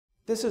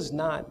this is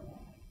not,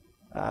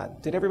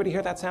 did everybody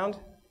hear that sound?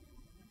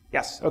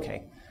 Yes,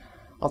 okay.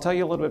 I'll tell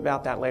you a little bit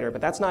about that later,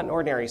 but that's not an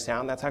ordinary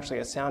sound. That's actually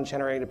a sound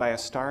generated by a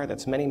star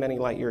that's many, many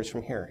light years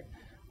from here.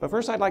 But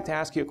first I'd like to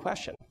ask you a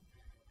question.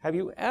 Have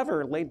you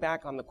ever laid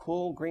back on the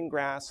cool green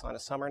grass on a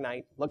summer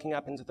night, looking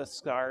up into the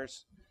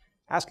stars,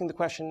 asking the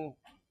question,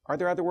 are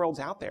there other worlds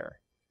out there?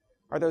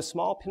 Are those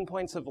small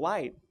pinpoints of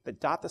light that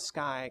dot the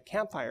sky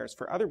campfires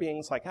for other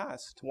beings like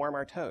us to warm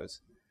our toes?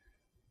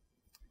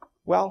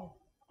 Well,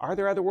 are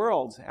there other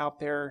worlds out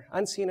there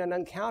unseen and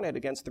uncounted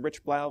against the rich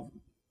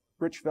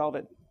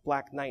velvet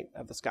black night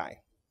of the sky?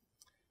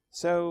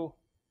 So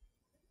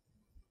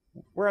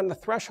we're on the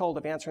threshold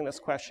of answering this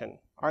question.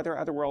 Are there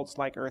other worlds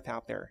like Earth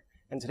out there?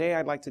 And today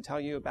I'd like to tell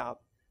you about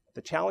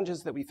the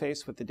challenges that we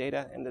face with the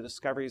data and the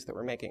discoveries that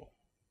we're making.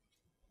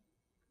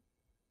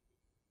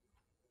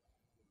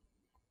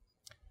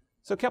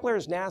 So Kepler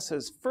is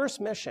NASA's first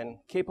mission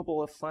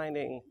capable of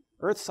finding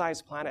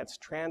Earth-sized planets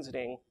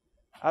transiting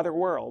other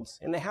worlds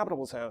in the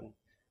habitable zone.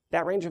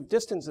 That range of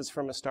distance is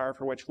from a star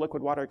for which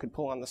liquid water could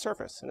pool on the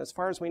surface. And as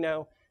far as we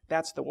know,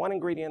 that's the one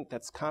ingredient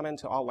that's common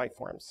to all life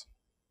forms.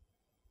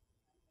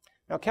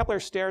 Now, Kepler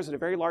stares at a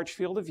very large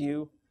field of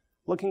view,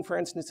 looking for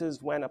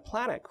instances when a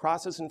planet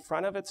crosses in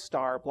front of its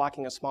star,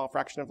 blocking a small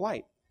fraction of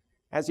light,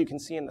 as you can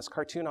see in this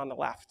cartoon on the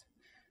left.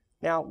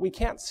 Now, we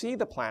can't see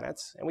the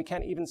planets, and we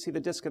can't even see the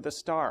disk of the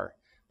star,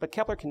 but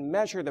Kepler can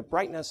measure the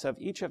brightness of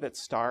each of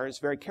its stars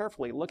very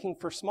carefully, looking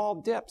for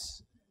small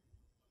dips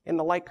in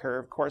the light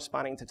curve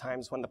corresponding to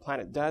times when the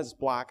planet does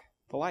block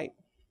the light.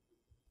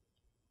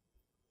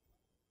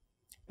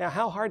 Now,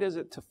 how hard is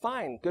it to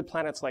find good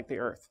planets like the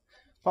Earth?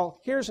 Well,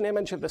 here's an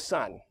image of the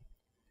sun,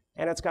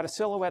 and it's got a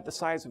silhouette the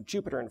size of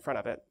Jupiter in front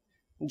of it.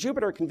 And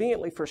Jupiter,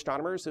 conveniently for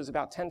astronomers, is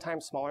about 10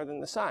 times smaller than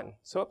the sun,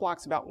 so it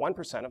blocks about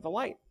 1% of the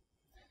light.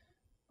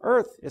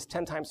 Earth is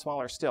 10 times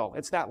smaller still.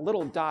 It's that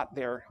little dot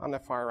there on the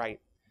far right.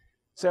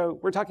 So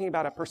we're talking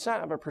about a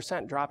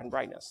percent drop in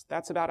brightness.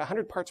 That's about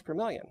 100 parts per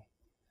million.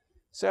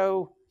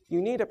 So you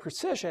need a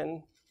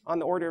precision on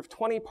the order of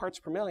 20 parts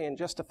per million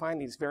just to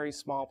find these very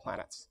small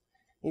planets.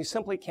 You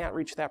simply can't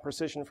reach that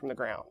precision from the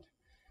ground.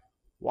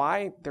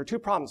 Why? There are two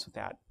problems with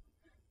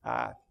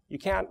that. You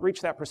can't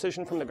reach that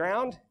precision from the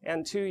ground,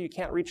 and two, you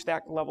can't reach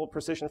that level of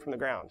precision from the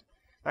ground.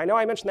 I know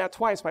I mentioned that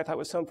twice, but I thought it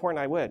was so important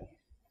I would.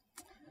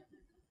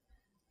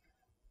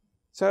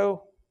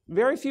 So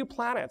very few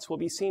planets will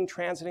be seen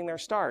transiting their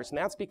stars, and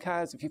that's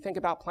because if you think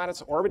about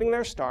planets orbiting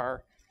their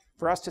star,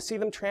 for us to see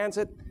them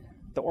transit,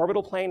 the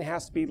orbital plane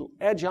has to be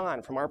edge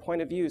on from our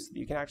point of view so that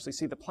you can actually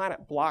see the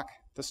planet block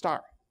the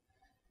star.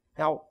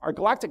 Now, our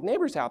galactic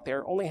neighbors out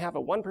there only have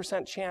a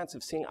 1% chance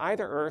of seeing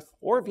either Earth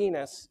or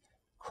Venus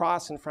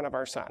cross in front of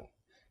our sun.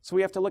 So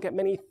we have to look at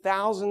many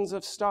thousands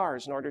of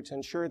stars in order to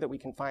ensure that we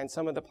can find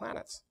some of the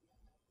planets.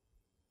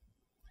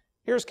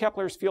 Here's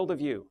Kepler's field of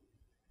view.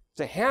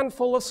 It's a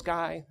handful of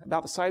sky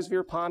about the size of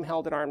your palm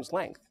held at arm's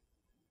length.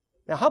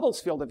 Now,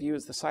 Hubble's field of view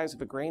is the size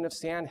of a grain of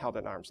sand held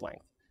at arm's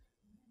length.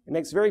 It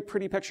makes very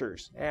pretty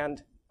pictures,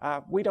 and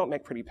we don't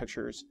make pretty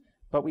pictures,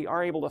 but we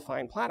are able to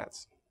find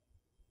planets.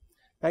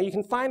 Now, you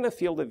can find the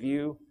field of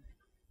view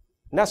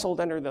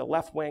nestled under the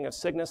left wing of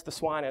Cygnus the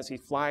Swan as he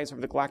flies over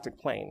the galactic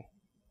plane.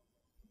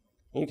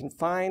 And you can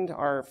find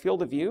our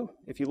field of view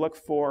if you look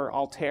for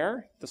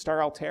Altair, the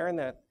star Altair in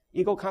the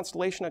Eagle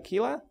constellation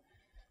Aquila,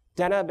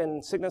 Deneb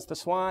in Cygnus the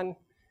Swan,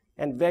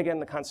 and Vega in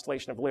the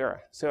constellation of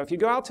Lyra. So if you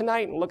go out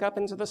tonight and look up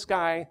into the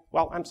sky,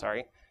 well, I'm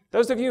sorry,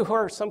 those of you who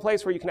are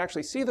someplace where you can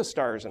actually see the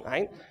stars at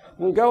night,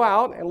 you can go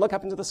out and look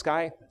up into the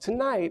sky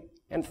tonight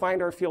and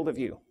find our field of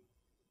view.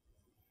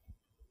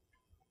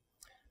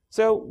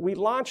 So we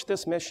launched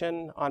this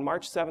mission on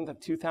March 7th of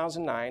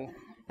 2009,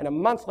 and a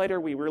month later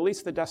we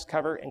released the dust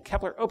cover, and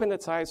Kepler opened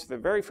its eyes for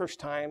the very first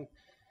time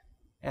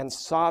and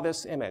saw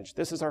this image.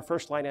 This is our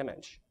first light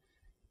image.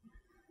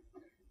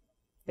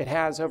 It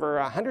has over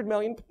 100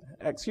 million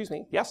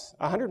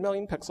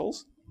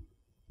pixels.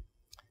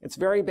 It's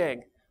very big.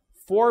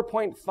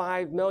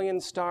 4.5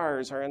 million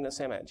stars are in this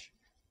image.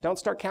 Don't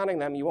start counting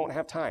them, you won't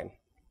have time.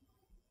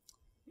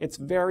 It's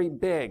very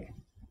big.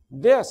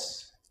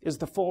 This is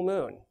the full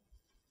moon.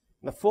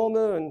 The full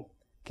moon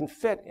can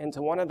fit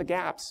into one of the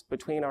gaps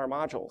between our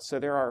modules. So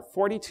there are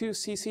 42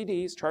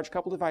 CCDs, charge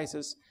coupled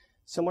devices,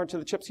 similar to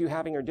the chips you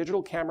have in your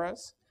digital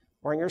cameras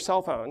or in your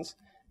cell phones,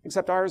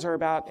 except ours are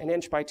about 1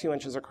 inch by 2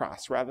 inches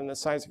across, rather than the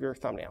size of your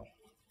thumbnail.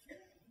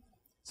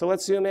 So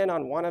let's zoom in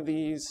on one of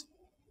these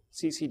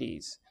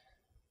CCDs.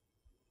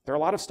 There are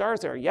a lot of stars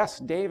there. Yes,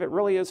 Dave, it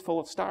really is full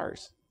of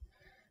stars.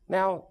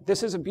 Now,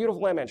 this is a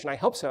beautiful image, and I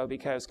hope so,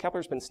 because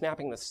Kepler's been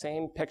snapping the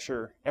same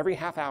picture every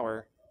half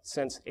hour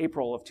since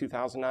April of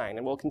 2009,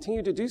 and will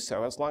continue to do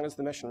so as long as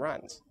the mission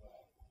runs.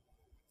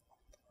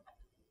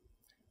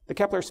 The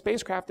Kepler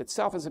spacecraft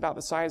itself is about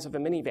the size of a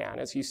minivan,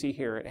 as you see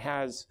here. It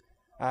has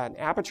an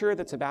aperture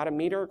that's about 1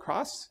 meter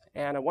across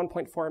and a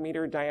 1.4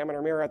 meter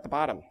diameter mirror at the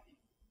bottom.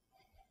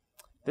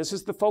 This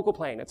is the focal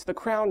plane. It's the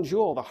crown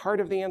jewel, the heart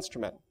of the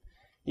instrument.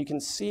 You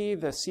can see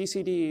the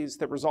CCDs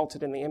that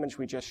resulted in the image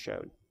we just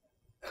showed.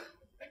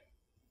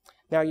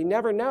 Now, you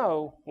never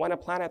know when a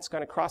planet's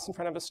going to cross in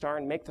front of a star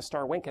and make the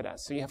star wink at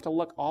us, so you have to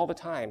look all the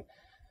time.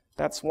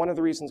 That's one of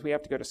the reasons we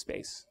have to go to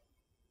space.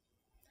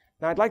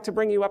 Now, I'd like to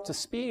bring you up to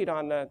speed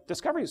on the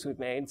discoveries we've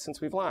made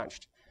since we've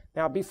launched.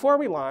 Now, before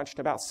we launched,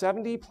 about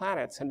 70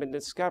 planets had been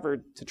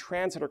discovered to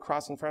transit or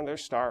cross in front of their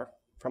star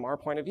from our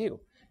point of view,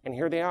 and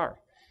here they are.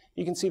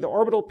 You can see the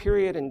orbital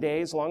period in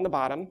days along the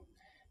bottom.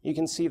 You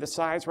can see the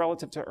size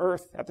relative to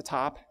Earth at the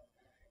top,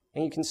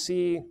 and you can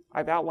see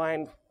I've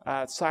outlined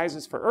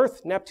sizes for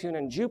Earth, Neptune,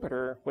 and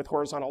Jupiter with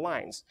horizontal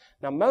lines.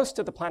 Now, most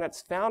of the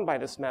planets found by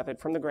this method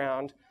from the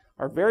ground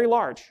are very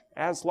large,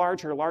 as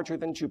large or larger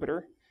than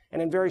Jupiter,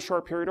 and in very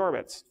short period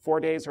orbits, 4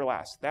 days or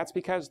less. That's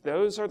because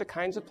those are the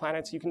kinds of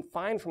planets you can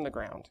find from the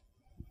ground.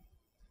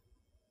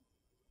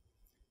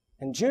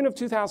 In June of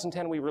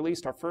 2010, we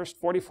released our first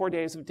 44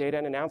 days of data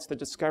and announced the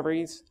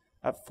discoveries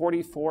of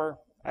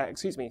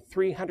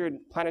 300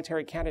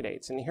 planetary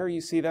candidates. And here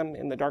you see them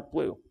in the dark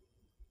blue.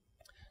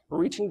 We're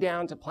reaching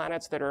down to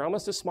planets that are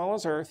almost as small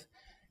as Earth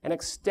and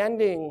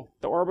extending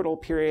the orbital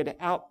period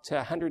out to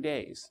 100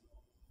 days.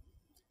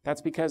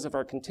 That's because of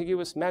our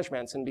contiguous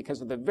measurements and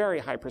because of the very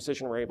high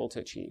precision we're able to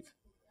achieve.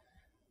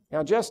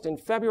 Now, just in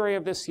February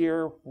of this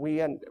year,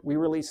 we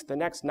released the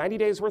next 90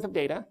 days worth of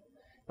data,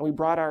 and we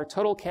brought our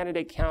total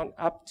candidate count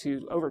up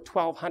to over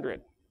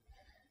 1,200,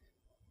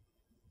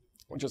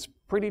 which is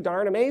pretty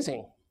darn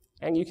amazing.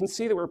 And you can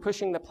see that we're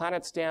pushing the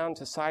planets down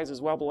to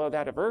sizes well below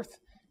that of Earth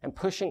and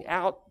pushing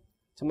out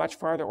to much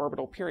farther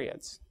orbital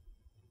periods.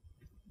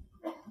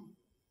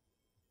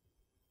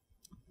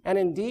 And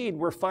indeed,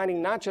 we're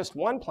finding not just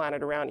one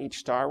planet around each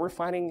star, we're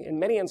finding, in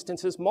many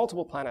instances,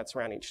 multiple planets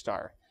around each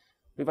star.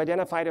 We've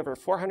identified over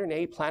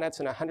 408 planets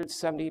in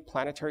 170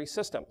 planetary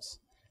systems.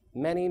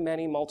 Many,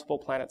 many multiple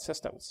planet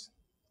systems.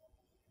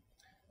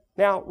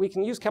 Now, we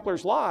can use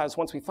Kepler's laws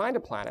once we find a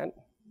planet.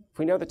 If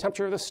we know the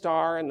temperature of the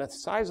star and the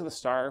size of the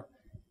star,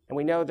 and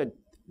we know the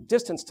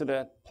distance to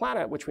the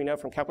planet, which we know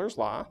from Kepler's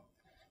law,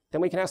 then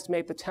we can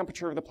estimate the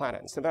temperature of the planet.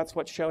 And so that's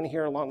what's shown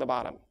here along the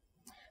bottom.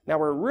 Now,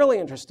 we're really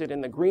interested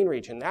in the green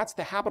region. That's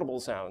the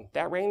habitable zone,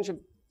 that range of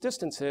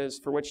distances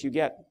for which you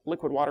get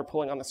liquid water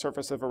pooling on the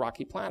surface of a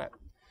rocky planet.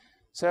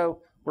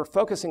 So we're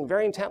focusing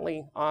very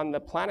intently on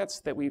the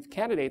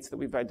candidates that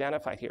we've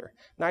identified here.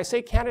 Now, I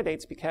say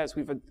candidates because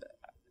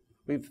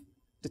we've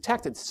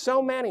detected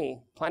so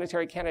many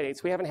planetary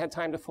candidates, we haven't had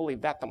time to fully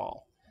vet them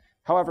all.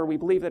 However, we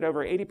believe that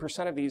over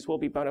 80% of these will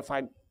be bona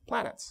fide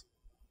planets.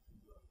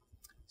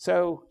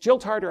 So Jill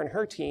Tarter and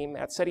her team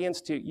at SETI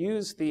Institute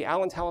used the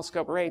Allen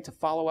Telescope Array to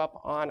follow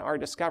up on our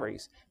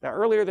discoveries. Now,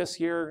 earlier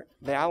this year,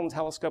 the Allen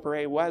Telescope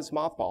Array was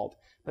mothballed,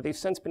 but they've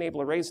since been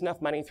able to raise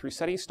enough money through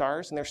SETI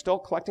Stars, and they're still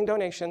collecting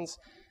donations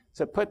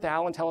to put the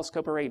Allen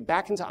Telescope Array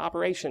back into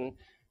operation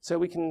so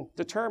we can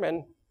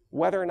determine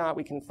whether or not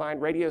we can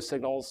find radio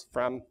signals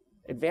from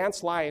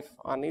advanced life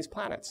on these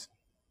planets.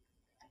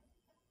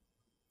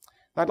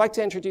 Now, I'd like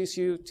to introduce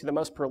you to the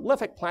most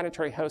prolific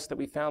planetary host that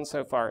we've found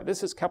so far.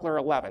 This is Kepler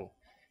 11.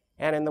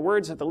 And in the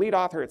words of the lead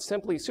author, it's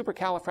simply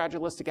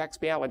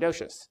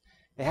supercalifragilisticexpialidocious.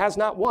 It has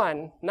not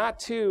one, not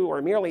two,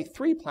 or merely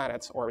 3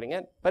 planets orbiting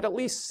it, but at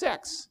least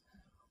 6,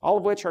 all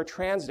of which are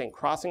transiting,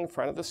 crossing in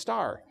front of the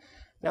star.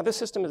 Now, this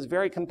system is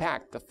very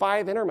compact. The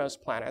 5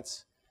 innermost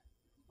planets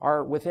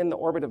are within the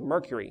orbit of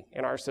Mercury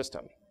in our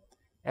system,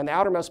 and the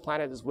outermost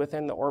planet is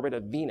within the orbit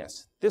of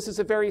Venus. This is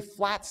a very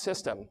flat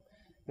system.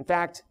 In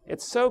fact,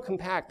 it's so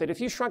compact that if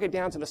you shrunk it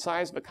down to the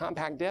size of a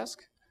compact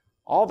disk,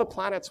 all the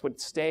planets would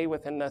stay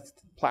within the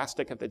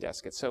plastic of the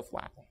disk. It's so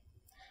flat.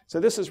 So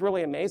this is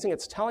really amazing.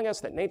 It's telling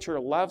us that nature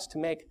loves to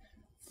make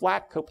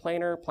flat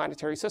coplanar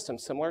planetary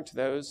systems similar to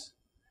those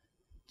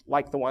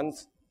like the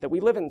ones that we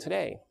live in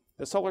today,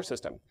 the solar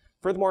system.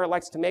 Furthermore, it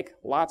likes to make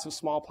lots of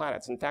small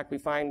planets. In fact, we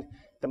find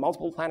the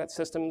multiple planet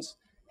systems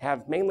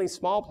have mainly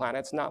small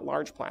planets, not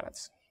large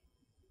planets.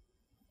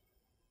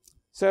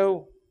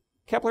 So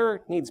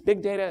Kepler needs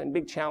big data and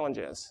big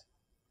challenges.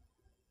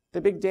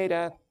 The big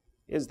data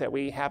is that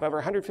we have over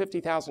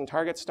 150,000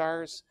 target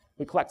stars.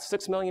 We collect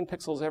 6 million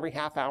pixels every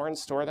half hour and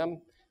store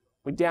them.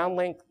 We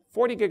downlink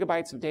 40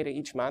 gigabytes of data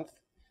each month.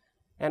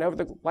 And over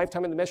the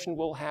lifetime of the mission,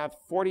 we'll have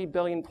 40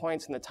 billion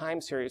points in the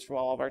time series from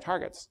all of our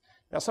targets.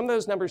 Now, some of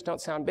those numbers don't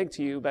sound big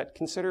to you, but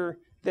consider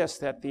this,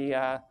 that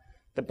the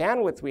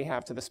bandwidth we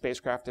have to the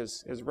spacecraft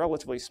is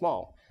relatively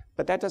small.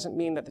 But that doesn't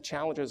mean that the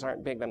challenges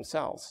aren't big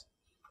themselves.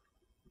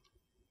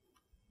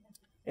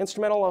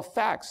 Instrumental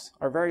effects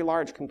are very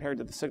large compared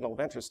to the signal of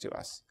interest to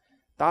us.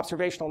 The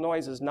observational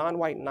noise is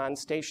non-white and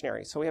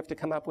non-stationary, so we have to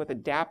come up with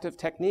adaptive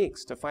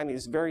techniques to find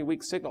these very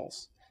weak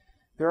signals.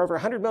 There are over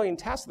 100 million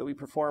tests that we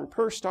perform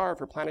per star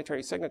for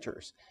planetary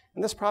signatures.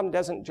 And this problem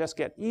doesn't just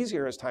get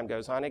easier as time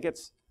goes on, it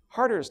gets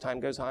harder as time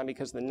goes on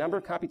because the number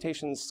of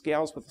computations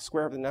scales with the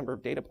square of the number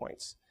of data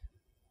points.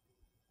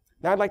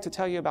 Now I'd like to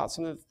tell you about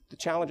some of the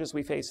challenges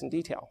we face in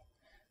detail.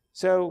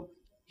 So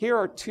here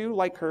are 2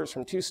 light curves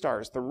from 2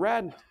 stars. The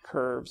red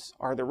curves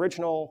are the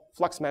original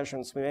flux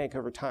measurements we make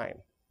over time.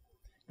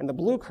 And the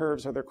blue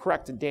curves are the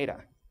corrected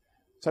data.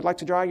 So I'd like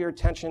to draw your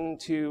attention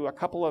to a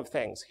couple of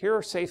things. Here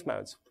are safe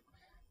modes.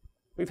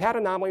 We've had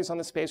anomalies on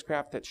the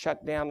spacecraft that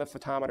shut down the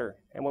photometer,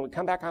 and when we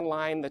come back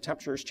online, the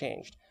temperature's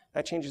changed.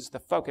 That changes the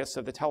focus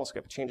of the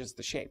telescope, it changes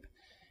the shape.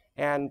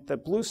 And the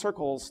blue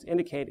circles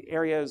indicate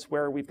areas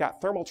where we've got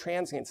thermal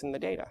transients in the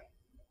data.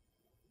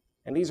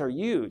 And these are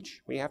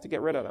huge. We have to get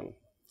rid of them.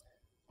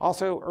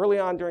 Also, early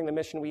on during the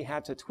mission, we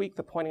had to tweak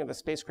the pointing of the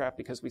spacecraft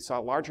because we saw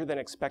larger than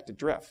expected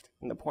drift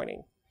in the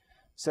pointing.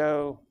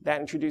 So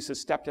that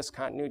introduces step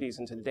discontinuities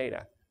into the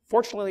data.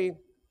 Fortunately,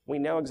 we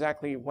know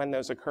exactly when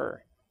those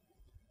occur.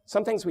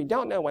 Some things we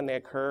don't know when they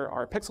occur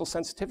are pixel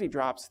sensitivity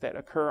drops that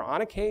occur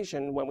on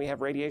occasion when we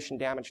have radiation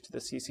damage to the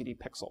CCD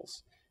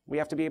pixels. We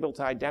have to be able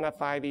to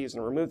identify these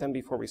and remove them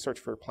before we search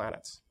for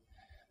planets.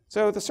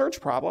 So the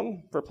search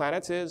problem for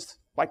planets is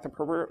like the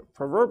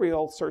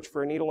proverbial search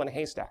for a needle in a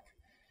haystack.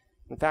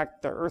 In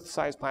fact, the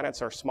Earth-sized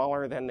planets are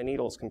smaller than the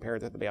needles compared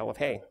to the bale of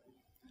hay.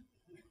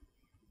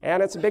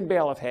 And it's a big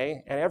bale of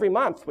hay, and every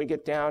month we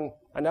get down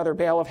another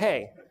bale of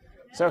hay.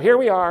 So here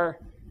we are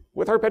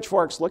with our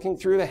pitchforks looking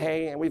through the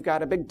hay, and we've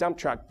got a big dump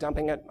truck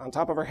dumping it on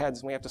top of our heads,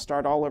 and we have to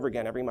start all over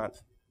again every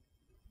month.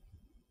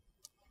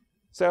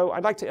 So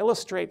I'd like to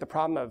illustrate the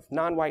problem of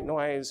non-white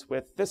noise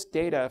with this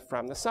data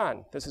from the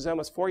sun. This is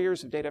almost 4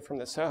 years of data from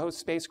the SOHO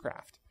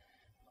spacecraft.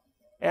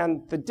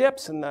 And the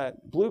dips in the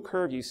blue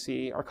curve you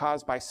see are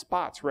caused by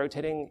spots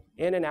rotating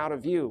in and out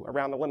of view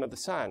around the limb of the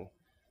sun,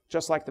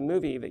 just like the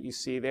movie that you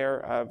see there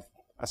of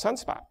a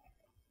sunspot.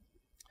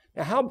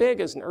 Now, how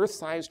big is an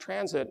Earth-sized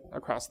transit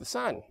across the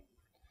sun?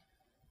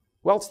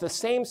 Well, it's the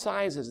same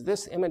size as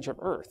this image of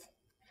Earth.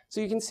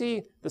 So you can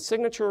see the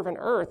signature of an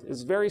Earth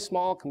is very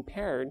small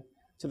compared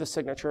to the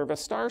signature of a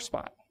star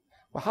spot.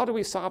 Well, how do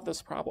we solve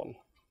this problem?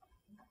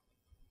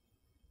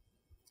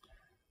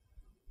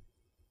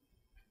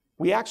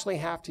 We actually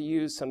have to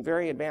use some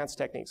very advanced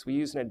techniques. We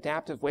use an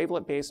adaptive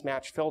wavelet-based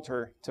match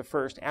filter to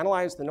first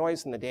analyze the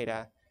noise in the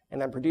data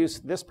and then produce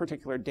this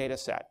particular data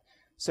set.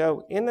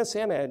 So in this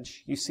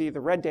image, you see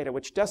the red data,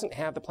 which doesn't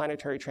have the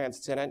planetary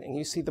transits in it, and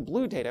you see the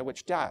blue data,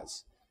 which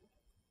does.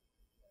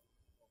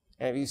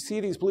 And if you see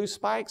these blue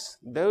spikes,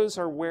 those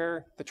are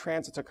where the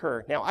transits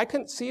occur. Now, I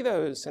couldn't see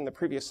those in the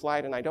previous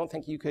slide, and I don't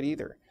think you could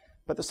either,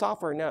 but the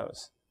software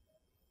knows.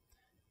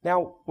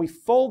 Now, we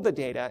fold the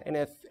data and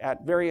if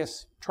at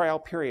various trial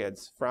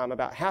periods from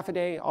about half a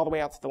day all the way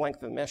out to the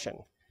length of the mission.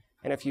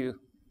 And if you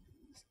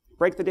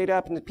break the data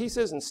up into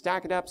pieces and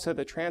stack it up so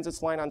the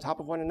transits line on top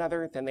of one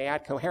another, then they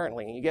add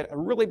coherently, and you get a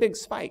really big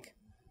spike.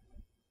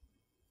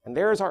 And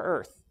there's our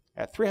Earth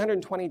at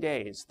 320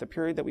 days, the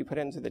period that we put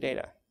into the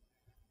data.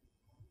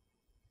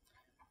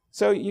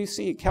 So you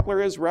see,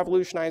 Kepler is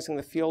revolutionizing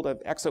the field of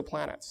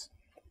exoplanets.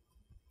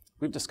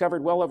 We've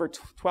discovered well over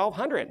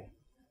 1,200.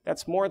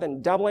 That's more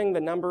than doubling the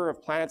number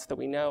of planets that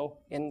we know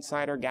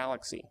inside our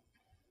galaxy.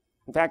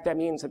 In fact, that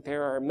means that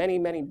there are many,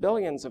 many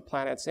billions of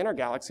planets in our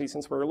galaxy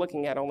since we're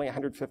looking at only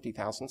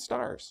 150,000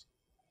 stars.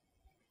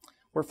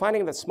 We're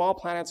finding that small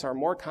planets are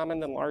more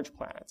common than large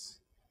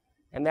planets.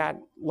 And that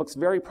looks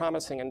very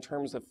promising in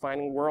terms of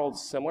finding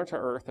worlds similar to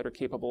Earth that are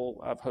capable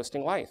of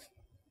hosting life.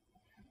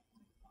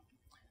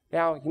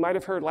 Now, you might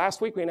have heard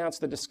last week we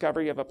announced the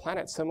discovery of a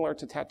planet similar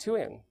to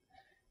Tatooine.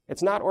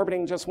 It's not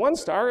orbiting just one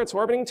star, it's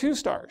orbiting 2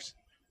 stars.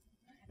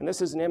 And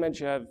this is an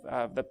image of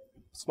the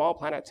small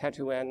planet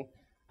Tatooine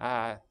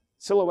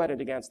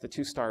silhouetted against the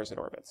 2 stars it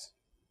orbits.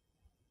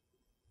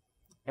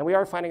 And we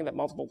are finding that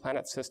multiple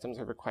planet systems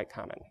are quite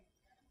common.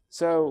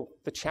 So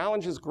the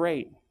challenge is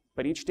great,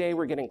 but each day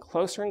we're getting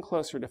closer and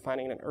closer to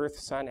finding an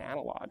Earth-Sun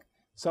analog,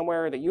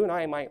 somewhere that you and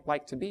I might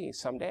like to be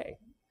someday.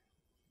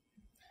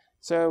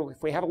 So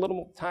if we have a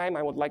little time,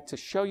 I would like to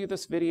show you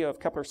this video of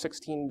Kepler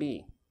 16b.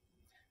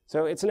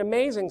 So it's an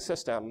amazing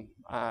system.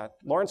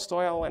 Lawrence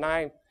Doyle and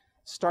I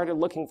started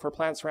looking for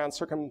planets around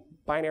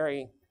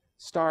circumbinary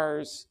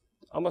stars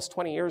almost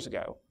 20 years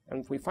ago,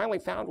 and we finally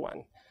found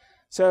one.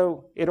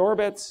 So it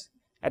orbits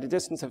at a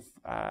distance of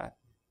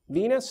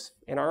Venus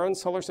in our own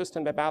solar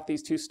system about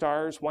these 2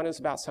 stars. One is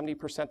about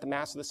 70% the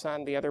mass of the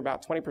sun, the other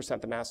about 20%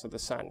 the mass of the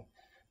sun.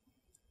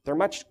 They're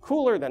much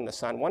cooler than the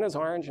sun. One is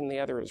orange and the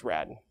other is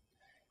red.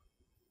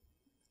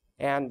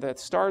 And the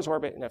stars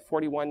orbit in a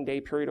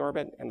 41-day period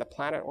orbit, and the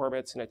planet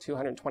orbits in a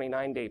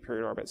 229-day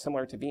period orbit,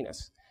 similar to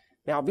Venus.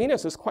 Now,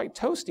 Venus is quite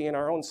toasty in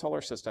our own solar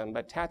system,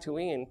 but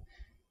Tatooine,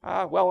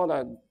 well, on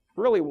a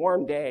really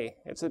warm day,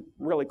 it's a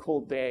really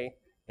cool day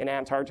in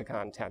Antarctica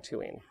on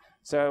Tatooine.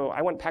 So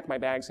I wouldn't pack my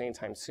bags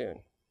anytime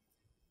soon.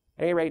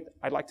 At any rate,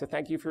 I'd like to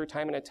thank you for your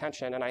time and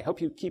attention, and I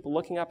hope you keep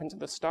looking up into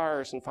the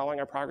stars and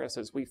following our progress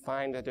as we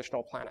find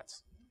additional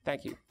planets.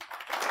 Thank you.